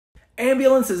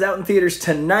Ambulance is out in theaters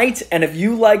tonight, and if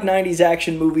you like 90s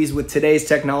action movies with today's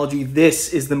technology,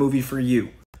 this is the movie for you.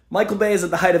 Michael Bay is at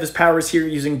the height of his powers here,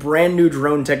 using brand new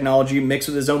drone technology mixed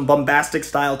with his own bombastic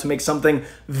style to make something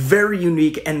very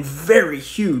unique and very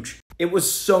huge. It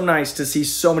was so nice to see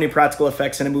so many practical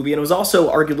effects in a movie, and it was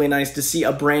also arguably nice to see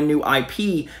a brand new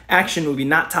IP action movie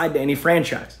not tied to any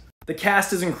franchise. The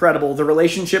cast is incredible, the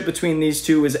relationship between these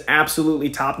two is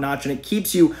absolutely top-notch, and it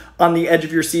keeps you on the edge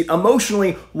of your seat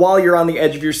emotionally while you're on the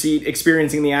edge of your seat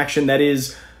experiencing the action that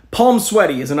is palm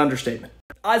sweaty is an understatement.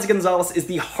 Eiza Gonzalez is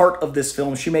the heart of this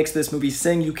film. She makes this movie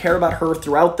sing. You care about her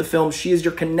throughout the film. She is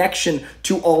your connection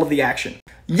to all of the action.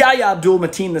 Yahya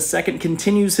Abdul-Mateen II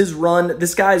continues his run.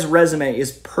 This guy's resume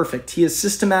is perfect. He is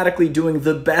systematically doing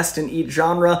the best in each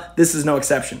genre. This is no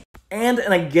exception. And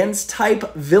an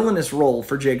against-type villainous role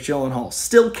for Jake Gyllenhaal.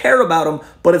 Still care about him,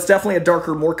 but it's definitely a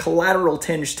darker, more collateral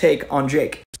tinged take on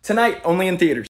Jake. Tonight, only in theaters.